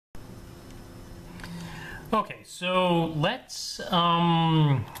Okay, so let's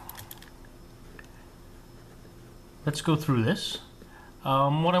go through this.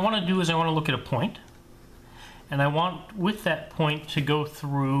 What I want to do is I want to look at a point, and I want with that point to go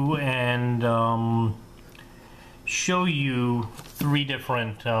through and show you the three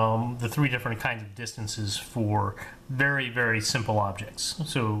different kinds of distances for very simple objects.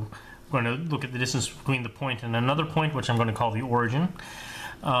 So we're going to look at the distance between the point and another point, which I'm going to call the origin.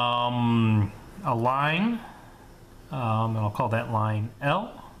 A line, and I'll call that line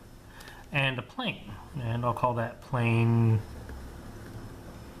L, and a plane, and I'll call that plane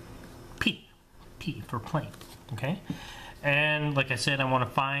P. P for plane, okay? And like I said, I want to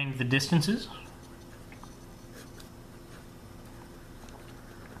find the distances.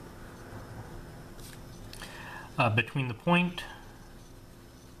 Between the point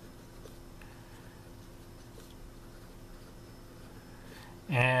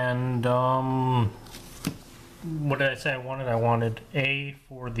and what did I say I wanted? I wanted A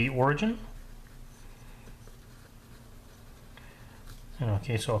for the origin.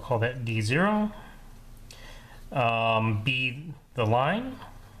 Okay, so I'll call that D0. B, the line.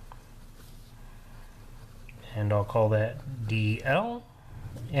 And I'll call that DL.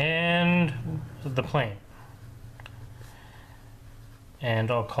 And the plane. And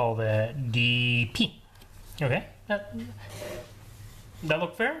I'll call that DP. Okay? That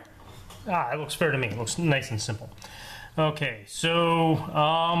look fair? It looks fair to me. It looks nice and simple. Okay, so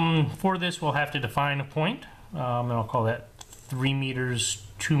for this we'll have to define a point. And I'll call that 3 meters,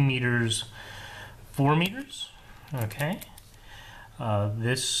 2 meters, 4 meters. Okay.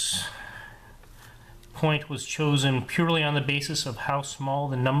 This point was chosen purely on the basis of how small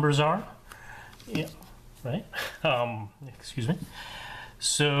the numbers are. Yeah, right? Excuse me.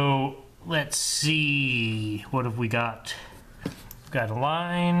 So let's see, what have we got? We've got a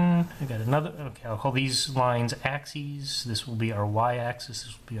line, I've got another, okay, I'll call these lines axes. This will be our y-axis,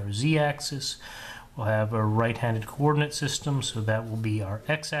 this will be our z-axis. We'll have a right-handed coordinate system, so that will be our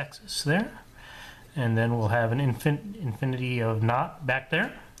x-axis there. And then we'll have an infinity of naught back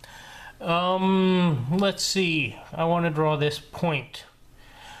there. Let's see, I want to draw this point.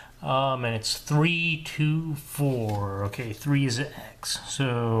 And it's 3, 2, 4. Okay, 3 is x.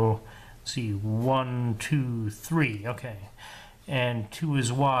 So let's see, 1, 2, 3. Okay, and 2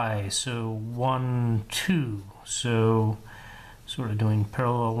 is y. So 1, 2. So sort of doing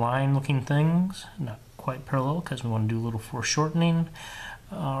parallel line looking things. Not quite parallel because we want to do a little foreshortening.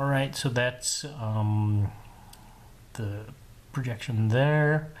 All right, so that's the projection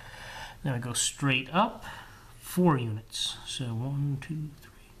there. Then we go straight up 4 units. So 1, 2,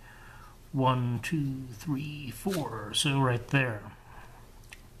 3. 1, 2, 3, 4. So right there.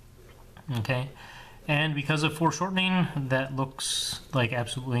 Okay, and because of foreshortening, that looks like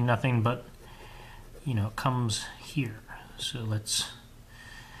absolutely nothing, but you know, it comes here. So that's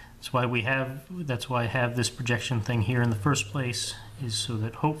why I have this projection thing here in the first place, is so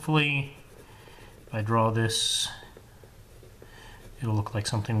that hopefully if I draw this, it'll look like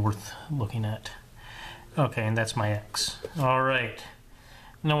something worth looking at. Okay, and that's my x. All right.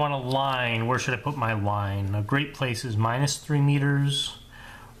 Now I want a line. Where should I put my line? A great place is -3 meters,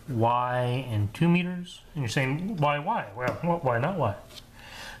 y, and 2 meters. And you're saying, why? Well, why not y?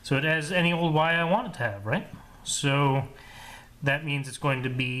 So it has any old y I want it to have, right? So that means it's going to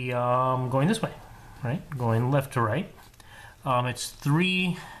be going this way, right? Going left to right. It's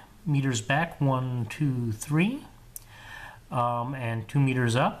 3 meters back, 1, 2, 3, and 2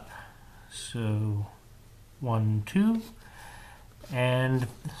 meters up. So 1, 2. And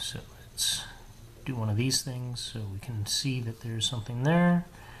so let's do one of these things so we can see that there's something there,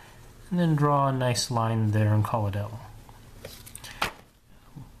 and then draw a nice line there and call it L.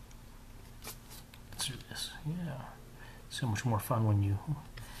 Let's do this. Yeah, so much more fun when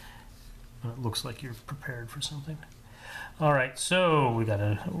it looks like you're prepared for something. All right, so we got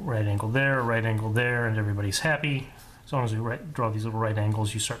a right angle there, and everybody's happy. As long as we draw these little right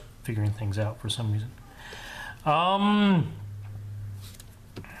angles, you start figuring things out for some reason.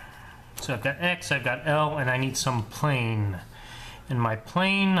 So I've got x, I've got L, and I need some plane. And my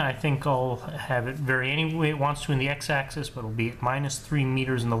plane, I think I'll have it vary any way it wants to in the x-axis, but it'll be at -3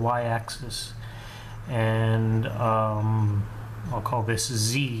 meters in the y-axis. And I'll call this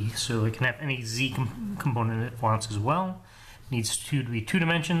z, so it can have any z component it wants as well. It needs to be 2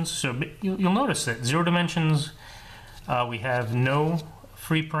 dimensions, so you'll notice that 0 dimensions, we have no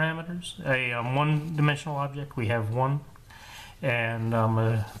free parameters. A 1-dimensional object, we have 1. And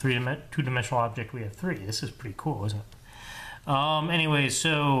a 2-dimensional object, we have 3. This is pretty cool, isn't it? Anyway,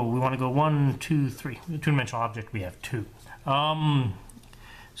 so we want to go 1, 2, 3. The 2-dimensional object, we have 2.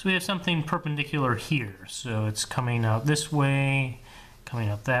 So we have something perpendicular here. So it's coming out this way, coming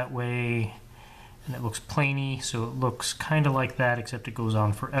out that way, and it looks planey, so it looks kind of like that, except it goes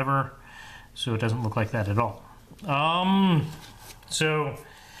on forever. So it doesn't look like that at all. So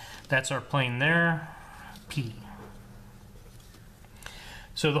that's our plane there, P.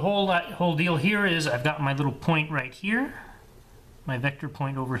 So the whole deal here is I've got my little point right here, my vector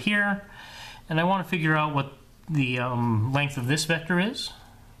point over here, and I want to figure out what the length of this vector is.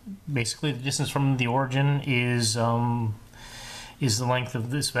 Basically, the distance from the origin is the length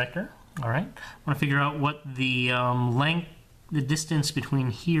of this vector. All right. I want to figure out what the the distance between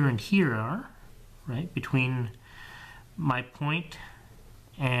here and here are, right? Between my point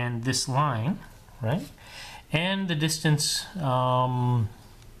and this line, right? And the distance up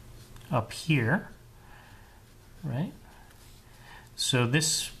here, right? So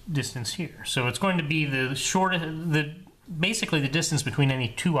this distance here. So it's going to be the shortest, basically the distance between any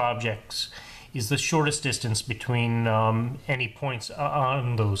two objects is the shortest distance between any points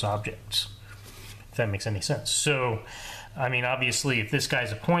on those objects, if that makes any sense. So, I mean, obviously, if this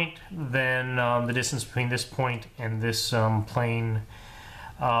guy's a point, then the distance between this point and this plane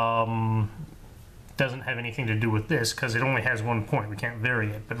doesn't have anything to do with this, because it only has one point. We can't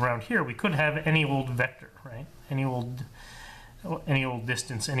vary it. But around here, we could have any old vector, right? Any old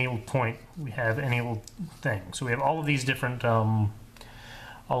distance, any old point. We have any old thing. So we have all of these different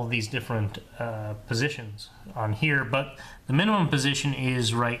positions on here, but the minimum position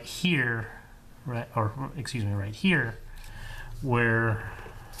is right here, right? Or excuse me, right here, where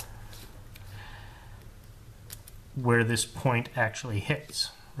this point actually hits,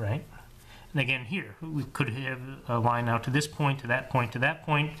 right? And again, here we could have a line out to this point, to that point, to that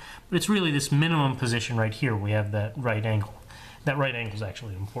point, but it's really this minimum position right here. We have that right angle. That right angle is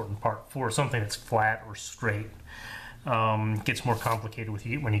actually an important part for something that's flat or straight. Gets more complicated with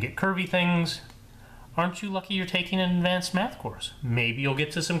you when you get curvy things. Aren't you lucky you're taking an advanced math course? Maybe you'll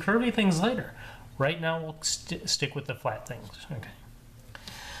get to some curvy things later. Right now we'll stick with the flat things. Okay.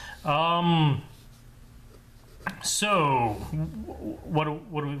 So what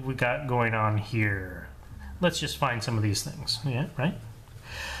do we got going on here? Let's just find some of these things. Yeah, right.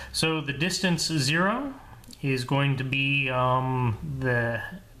 So the distance 0 is going to be the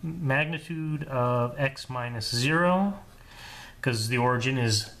magnitude of x minus 0, because the origin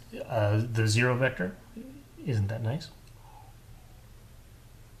is the 0 vector. Isn't that nice?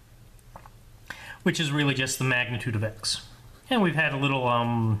 Which is really just the magnitude of x. And we've had a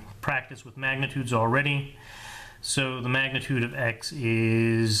little practice with magnitudes already. So the magnitude of x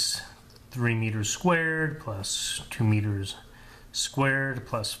is 3 meters squared plus 2 meters squared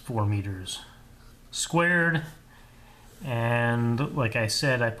plus 4 meters squared. And like I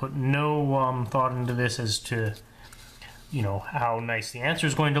said, I put no thought into this as to, you know, how nice the answer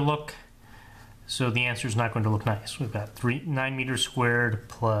is going to look. So the answer is not going to look nice. We've got 9 meters squared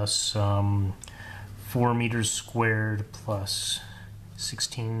plus 4 meters squared plus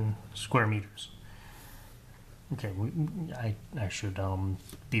 16 square meters. Okay, I should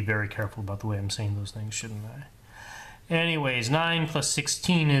be very careful about the way I'm saying those things, shouldn't I? Anyways, 9 plus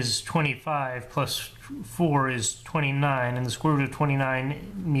 16 is 25, plus 4 is 29, and the square root of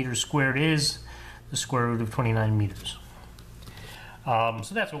 29 meters squared is the square root of 29 meters. So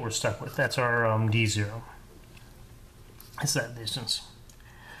that's what we're stuck with. That's our D0. It's that distance.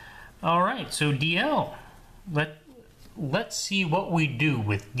 All right, so DL. Let's see what we do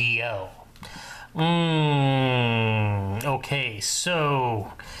with DL. Okay,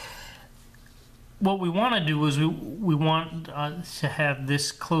 so what we want to do is we want to have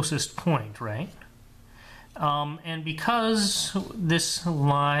this closest point, right? And because this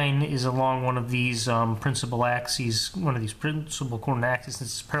line is along one of these principal axes, one of these principal coordinate axes,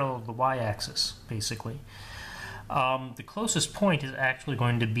 it's parallel to the y-axis, basically. The closest point is actually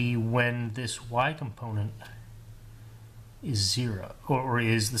going to be when this y component is 0, or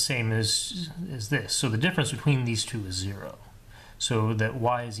is the same as this. So the difference between these two is 0. So that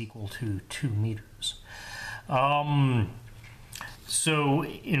y is equal to 2 meters. So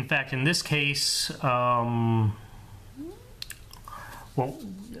in fact, in this case, well,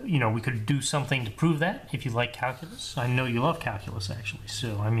 you know, we could do something to prove that if you like calculus. I know you love calculus, actually,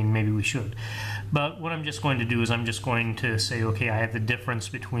 so I mean, maybe we should. But what I'm just going to do is I'm just going to say, okay, I have the difference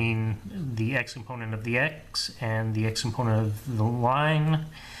between the x component of the x and the x component of the line,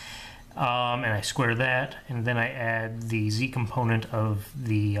 and I square that, and then I add the z component of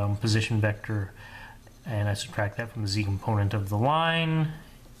the position vector, and I subtract that from the z component of the line,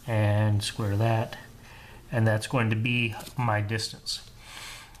 and square that, and that's going to be my distance.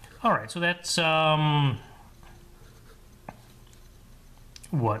 All right, so that's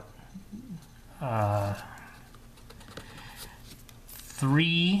what,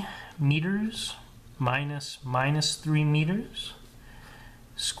 3 meters minus 3 meters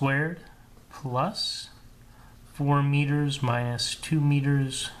squared plus 4 meters minus 2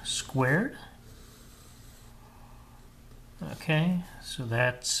 meters squared. Okay, so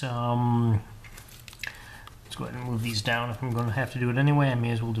that's, let's go ahead and move these down. If I'm going to have to do it anyway, I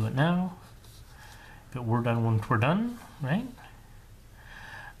may as well do it now. But we're done once we're done, right?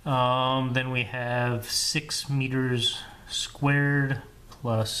 Then we have 6 meters squared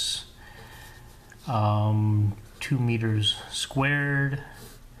plus 2 meters squared,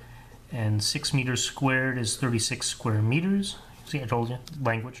 and 6 meters squared is 36 square meters. See, I told you,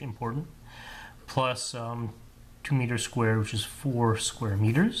 language important. Plus 2 meters squared, which is 4 square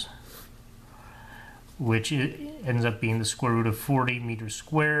meters, which ends up being the square root of 40 meters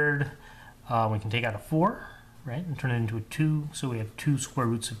squared. We can take out a 4, right, and turn it into a 2, so we have 2 square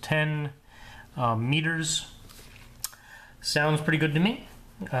roots of 10 meters. Sounds pretty good to me.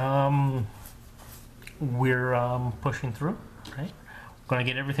 We're pushing through, right? We're going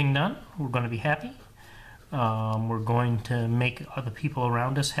to get everything done. We're going to be happy. We're going to make other people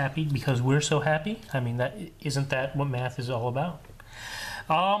around us happy because we're so happy. I mean, isn't that what math is all about?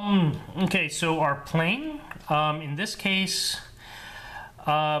 Okay, so our plane, in this case,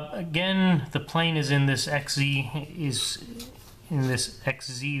 again, the plane is in this XZ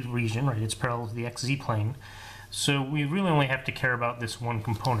region, right? It's parallel to the XZ plane. So we really only have to care about this one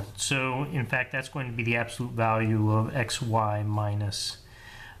component. So in fact, that's going to be the absolute value of xy minus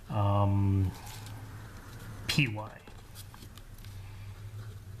py.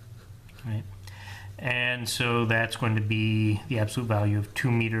 Right? And so that's going to be the absolute value of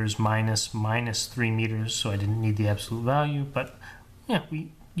 2 meters minus 3 meters. So I didn't need the absolute value, but yeah,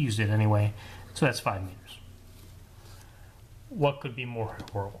 we used it anyway. So that's 5 meters. What could be more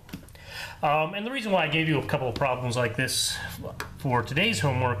horrible? And the reason why I gave you a couple of problems like this for today's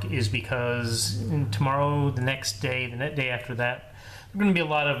homework is because tomorrow, the next day, the day after that, there are going to be a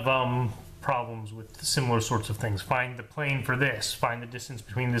lot of problems with similar sorts of things. Find the plane for this, find the distance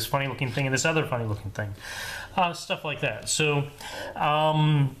between this funny looking thing and this other funny looking thing. Stuff like that. So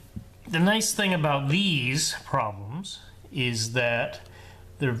the nice thing about these problems is that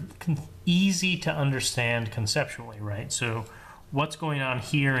they're easy to understand conceptually, right? So what's going on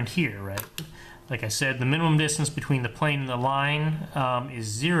here and here, right? Like I said, the minimum distance between the plane and the line is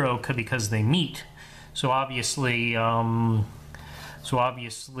 0 because they meet. So obviously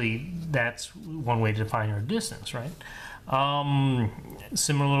that's one way to define your distance, right?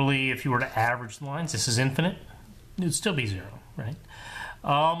 Similarly, if you were to average the lines, this is infinite, it'd still be 0, right?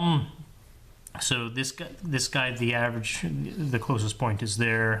 So this guy, the average, the closest point is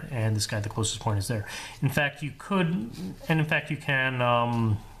there, and this guy, the closest point is there. In fact, you can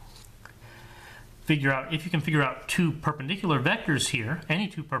figure out, if you can figure out 2 perpendicular vectors here, any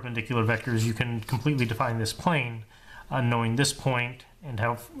 2 perpendicular vectors, you can completely define this plane, knowing this point and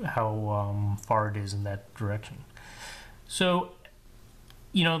how far it is in that direction. So,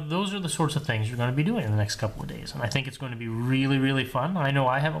 you know, those are the sorts of things you're going to be doing in the next couple of days, and I think it's going to be really, really fun. I know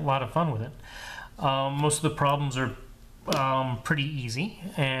I have a lot of fun with it. Most of the problems are pretty easy,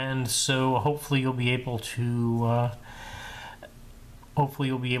 and so hopefully you'll be able to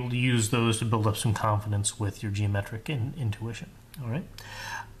use those to build up some confidence with your geometric intuition. All right.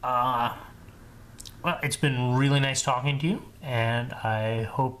 Well, it's been really nice talking to you, and I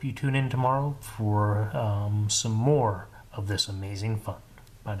hope you tune in tomorrow for some more of this amazing fun.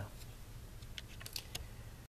 Bye now.